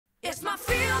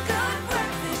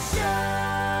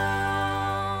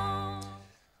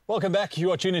Welcome back.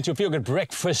 You are tuned into your Feel Good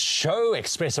Breakfast Show,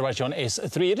 Expresso right here on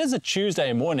S3. It is a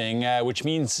Tuesday morning, which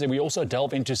means we also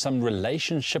delve into some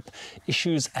relationship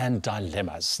issues and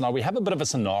dilemmas. Now, we have a bit of a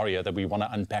scenario that we want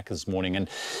to unpack this morning. And,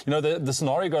 you know, the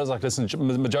scenario goes like this. And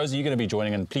Josie, you're going to be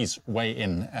joining, and please weigh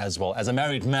in as well, as a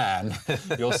married man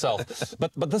yourself.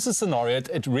 But this is a scenario.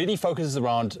 It really focuses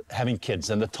around having kids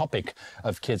and the topic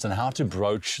of kids and how to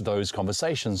broach those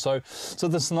conversations. So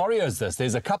the scenario is this.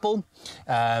 There's a couple,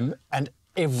 and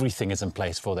everything is in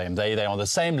place for them. They're on the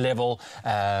same level.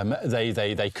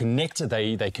 They connect.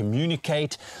 They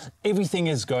communicate. Everything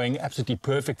is going absolutely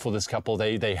perfect for this couple.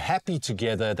 They're happy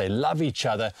together. They love each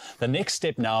other. The next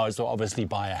step now is to obviously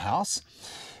buy a house.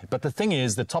 But the thing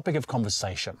is, the topic of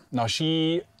conversation. Now,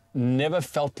 she never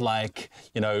felt like,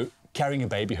 you know, carrying a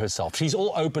baby herself. She's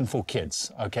all open for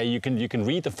kids. Okay, you can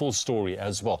read the full story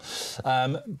as well.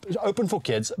 Open for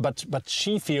kids, but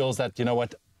she feels that, you know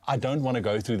what, I don't want to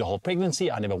go through the whole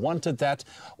pregnancy. I never wanted that,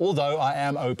 although I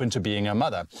am open to being a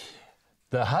mother.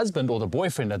 The husband or the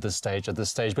boyfriend at this stage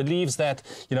believes that,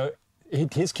 you know,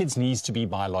 his kids needs to be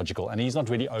biological, and he's not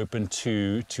really open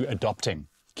to adopting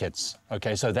kids.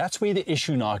 Okay, so that's where the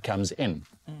issue now comes in,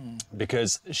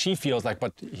 because she feels like,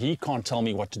 but he can't tell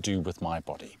me what to do with my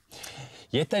body.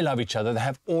 Yet they love each other. They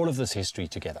have all of this history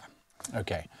together.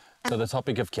 Okay. So the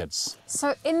topic of kids.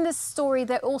 So in this story,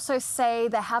 they also say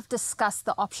they have discussed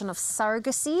the option of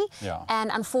surrogacy. Yeah. And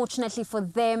unfortunately for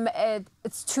them,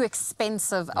 it's too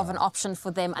expensive of an option for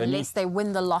them unless they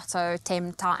win the lotto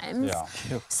 10 times.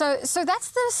 Yeah. So that's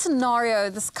the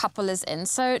scenario this couple is in.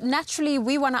 So naturally,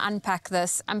 we want to unpack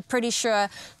this. I'm pretty sure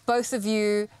both of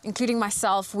you, including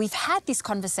myself, we've had these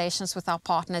conversations with our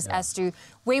partners as to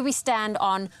where we stand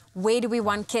on where do we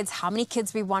want kids, how many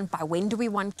kids we want, by when do we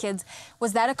want kids.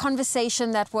 Was that a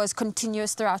conversation that was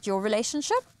continuous throughout your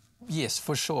relationship? Yes,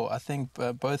 for sure. I think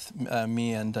both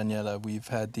me and Daniela, we've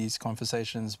had these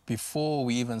conversations before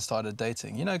we even started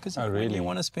dating, you know, because when you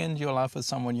want to spend your life with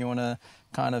someone, you want to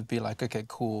kind of be like, okay,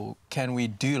 cool, can we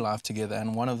do life together?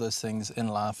 And one of those things in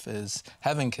life is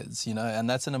having kids, you know, and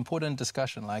that's an important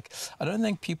discussion. Like, I don't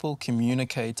think people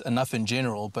communicate enough in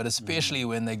general, but especially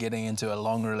when they're getting into a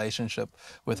long relationship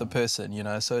with a person, you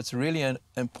know. So it's really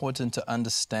important to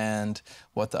understand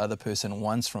what the other person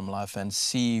wants from life and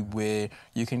see where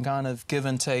you can kind of give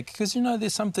and take, because, you know,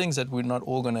 there's some things that we're not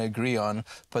all going to agree on,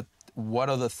 but what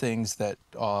are the things that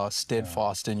are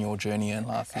steadfast in your journey in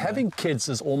life? Having kids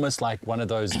is almost like one of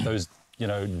those you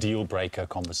know, deal breaker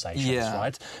conversations,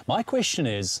 right? My question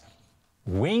is,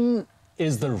 when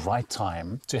is the right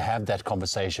time to have that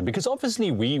conversation? Because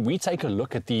obviously we take a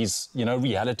look at these, you know,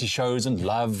 reality shows and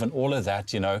love and all of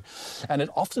that, you know, and it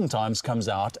oftentimes comes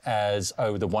out as,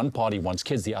 oh, the one party wants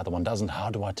kids, the other one doesn't. How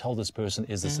do I tell this person?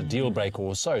 Is this a deal breaker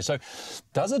or so? So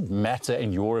does it matter,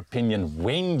 in your opinion,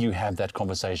 when you have that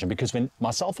conversation? Because when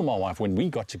myself and my wife, when we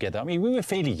got together, I mean, we were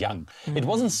fairly young. It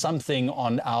wasn't something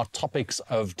on our topics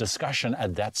of discussion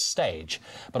at that stage.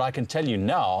 But I can tell you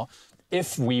now,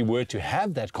 if we were to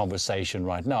have that conversation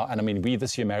right now, and I mean, we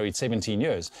this year married 17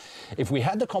 years, if we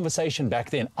had the conversation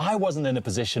back then, I wasn't in a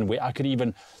position where I could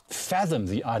even fathom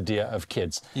the idea of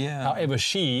kids. Yeah. However,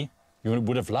 she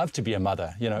would have loved to be a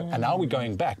mother, you know, and now we're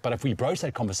going back. But if we broached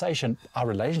that conversation, our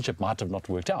relationship might have not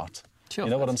worked out. Sure.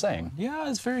 You know what I'm saying? Yeah,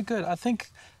 it's very good. I think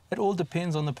it all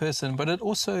depends on the person, but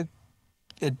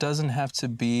it doesn't have to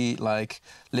be like,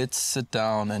 let's sit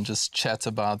down and just chat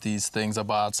about these things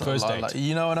about first date. Like,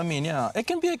 you know what I mean? Yeah, it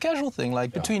can be a casual thing,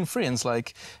 like between friends.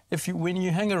 Like when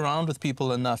you hang around with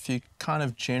people enough, you kind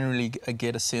of generally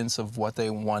get a sense of what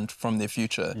they want from their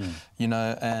future, you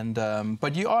know. And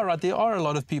but you are right. There are a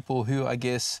lot of people who, I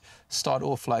guess, start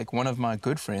off like one of my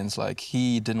good friends. Like,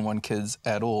 he didn't want kids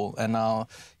at all, and now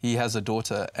he has a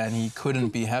daughter, and he couldn't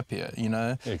be happier. You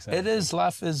know, exactly.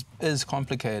 Life is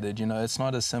complicated. You know, it's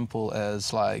not as simple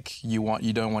as like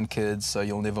you don't want kids, so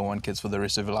you'll never want kids for the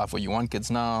rest of your life, or you want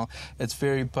kids now.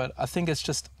 But I think it's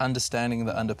just understanding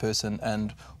the other person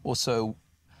and also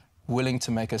willing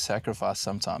to make a sacrifice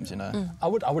sometimes, you know. I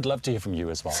would love to hear from you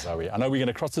as well, Zoe. I know we're going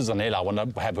to cross to Zanella. I want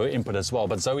to have her input as well.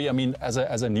 But Zoe, I mean, as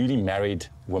a newly married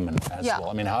woman as well,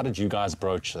 I mean, how did you guys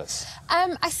broach this?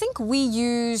 I think we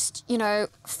used, you know,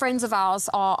 friends of ours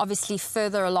are obviously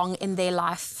further along in their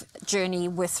life journey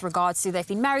with regards to they've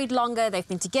been married longer, they've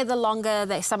been together longer,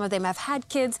 some of them have had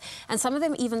kids, and some of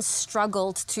them even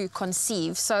struggled to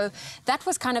conceive. So that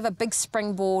was kind of a big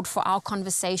springboard for our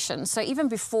conversation. So even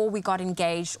before we got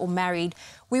engaged or married,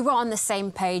 we were on the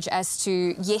same page as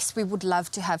to, yes, we would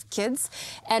love to have kids.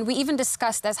 And we even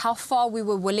discussed as how far we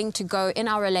were willing to go in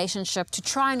our relationship to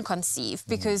try and conceive.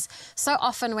 Because so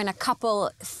often when a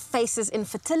couple faces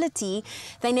infertility,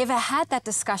 they never had that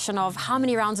discussion of how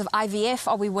many rounds of IVF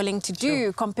are we willing to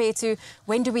do compared to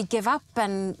when do we give up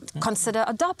and consider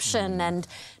adoption. And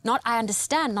I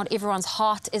understand not everyone's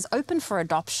heart is open for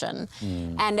adoption.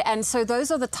 And so those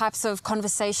are the types of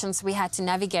conversations we had to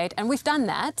navigate. And we've done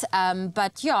that.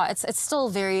 But yeah, it's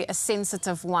still a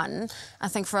sensitive one, I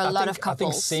think, for a lot of couples.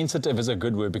 I think sensitive is a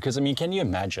good word because, I mean, can you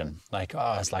imagine? Like,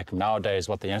 it's like nowadays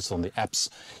what the answer on the apps,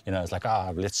 you know, it's like,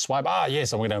 let's swipe.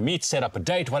 Yes, I'm going to meet, set up a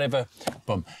date, whatever.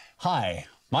 Boom. Hi,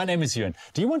 my name is Ewan.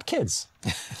 Do you want kids?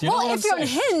 Well, if you're on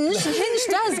Hinge, Hinge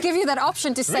does give you that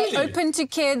option to say open to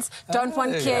kids, don't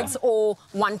want kids, or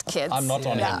want kids. I'm not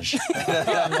on Hinge.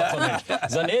 I'm not on Hinge.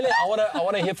 Zanele, I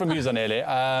want to hear from you,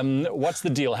 Zanele. What's the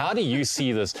deal? How do you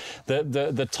see this?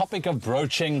 The topic of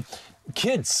broaching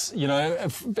kids, you know,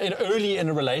 early in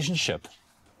a relationship.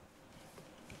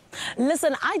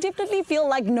 Listen, I definitely feel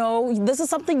like, no, this is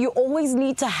something you always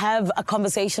need to have a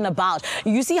conversation about.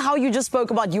 You see how you just spoke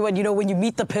about you and, you know, when you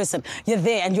meet the person, you're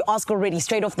there and you ask already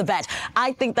straight off the bat.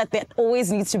 I think that there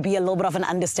always needs to be a little bit of an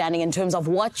understanding in terms of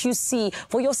what you see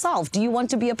for yourself. Do you want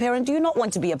to be a parent? Do you not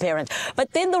want to be a parent?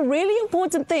 But then the really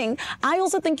important thing, I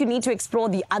also think you need to explore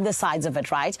the other sides of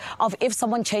it, right? Of if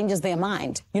someone changes their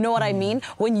mind. You know what I mean?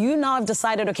 When you now have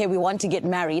decided, okay, we want to get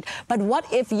married, but what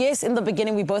if, yes, in the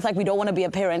beginning, we both we don't want to be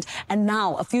a parent, and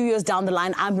now, a few years down the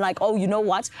line, I'm like, oh, you know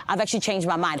what? I've actually changed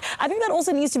my mind. I think that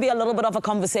also needs to be a little bit of a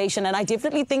conversation, and I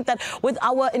definitely think that with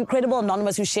our incredible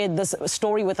anonymous who shared this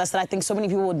story with us that I think so many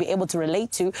people would be able to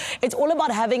relate to, it's all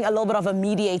about having a little bit of a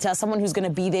mediator, someone who's going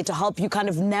to be there to help you kind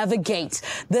of navigate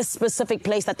this specific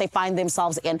place that they find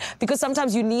themselves in, because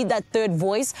sometimes you need that third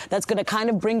voice that's going to kind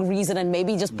of bring reason and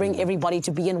maybe just bring everybody to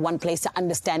be in one place to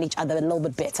understand each other a little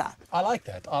bit better. I like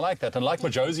that. I like that. And like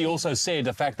Majosi also said,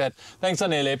 the fact that, thanks,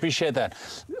 Anele, appreciate that.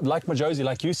 Like Majosi,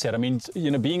 like you said, I mean,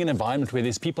 you know, being in an environment where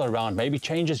there's people around maybe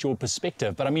changes your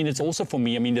perspective. But I mean, it's also for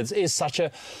me, I mean, it is such a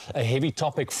heavy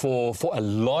topic for a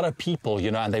lot of people,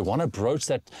 you know, and they want to broach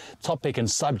that topic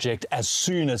and subject as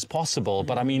soon as possible.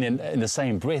 But I mean, in the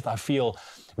same breath, I feel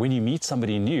when you meet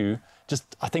somebody new,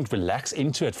 just, I think, relax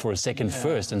into it for a second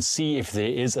first and see if there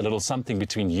is a little something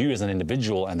between you as an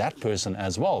individual and that person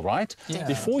as well, right? Yeah.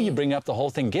 Before you bring up the whole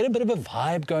thing, get a bit of a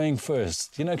vibe going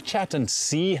first. You know, chat and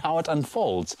see how it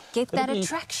unfolds. Get that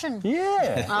attraction.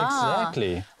 Yeah,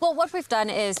 exactly. Well, what we've done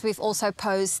is we've also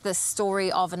posed this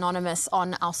story of Anonymous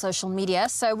on our social media.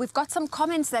 So we've got some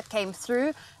comments that came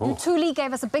through. Ntuli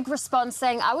gave us a big response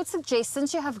saying, I would suggest,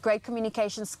 since you have great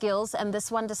communication skills and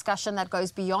this one discussion that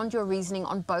goes beyond your reasoning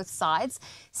on both sides,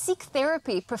 seek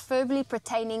therapy, preferably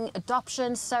pertaining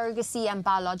adoption, surrogacy and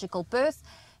biological birth.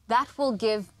 That will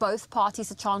give both parties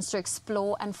a chance to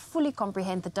explore and fully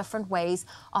comprehend the different ways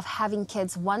of having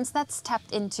kids. Once that's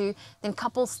tapped into, then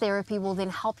couples therapy will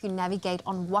then help you navigate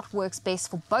on what works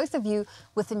best for both of you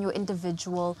within your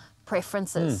individual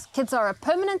preferences. Kids are a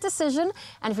permanent decision,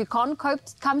 and if you can't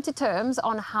come to terms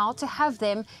on how to have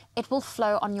them, it will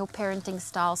flow on your parenting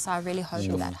style. So I really hope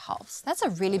that helps. That's a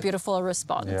really beautiful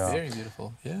response. Yeah. Very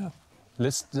beautiful, yeah.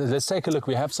 Let's take a look.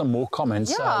 We have some more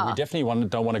comments. Yeah. We definitely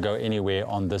don't want to go anywhere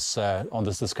on this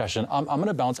discussion. I'm going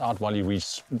to bounce out while you read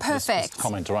this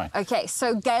comment, right? Okay,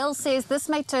 so Gail says this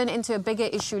may turn into a bigger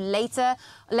issue later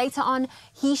on.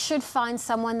 He should find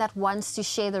someone that wants to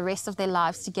share the rest of their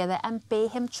lives together and bear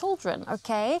him children,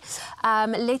 okay?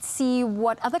 Let's see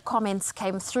what other comments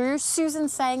came through. Susan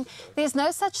saying, there's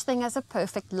no such thing as a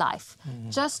perfect life.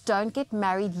 Just don't get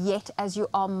married yet, as you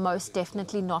are most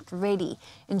definitely not ready.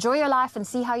 Enjoy your life and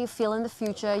see how you feel in the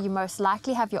future. You most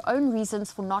likely have your own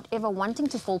reasons for not ever wanting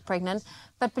to fall pregnant,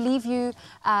 but believe you,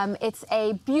 it's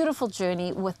a beautiful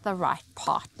journey with the right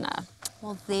partner.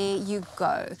 Well, there you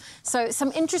go. So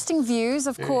some interesting views.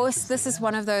 Of course, this is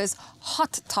one of those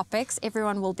hot topics.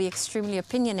 Everyone will be extremely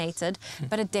opinionated,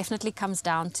 but it definitely comes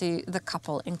down to the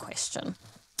couple in question.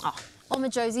 Oh. Well,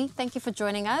 Majosi, thank you for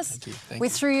joining us. Thank we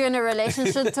you. threw you in a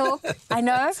relationship talk, I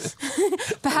know.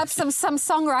 Perhaps some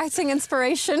songwriting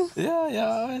inspiration.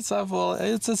 Yeah,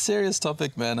 it's a serious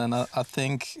topic, man, and I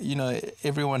think, you know,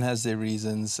 everyone has their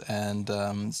reasons, and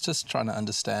it's just trying to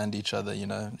understand each other, you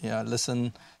know. Yeah,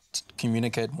 listen,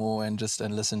 communicate more, and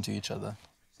listen to each other.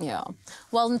 Yeah.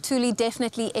 Well, Ntuli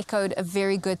definitely echoed a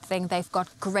very good thing. They've got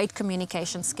great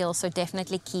communication skills, so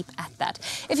definitely keep at that.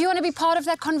 If you want to be part of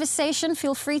that conversation,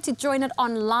 feel free to join it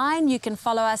online. You can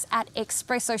follow us at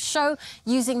Expresso Show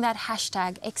using that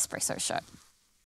hashtag Expresso Show.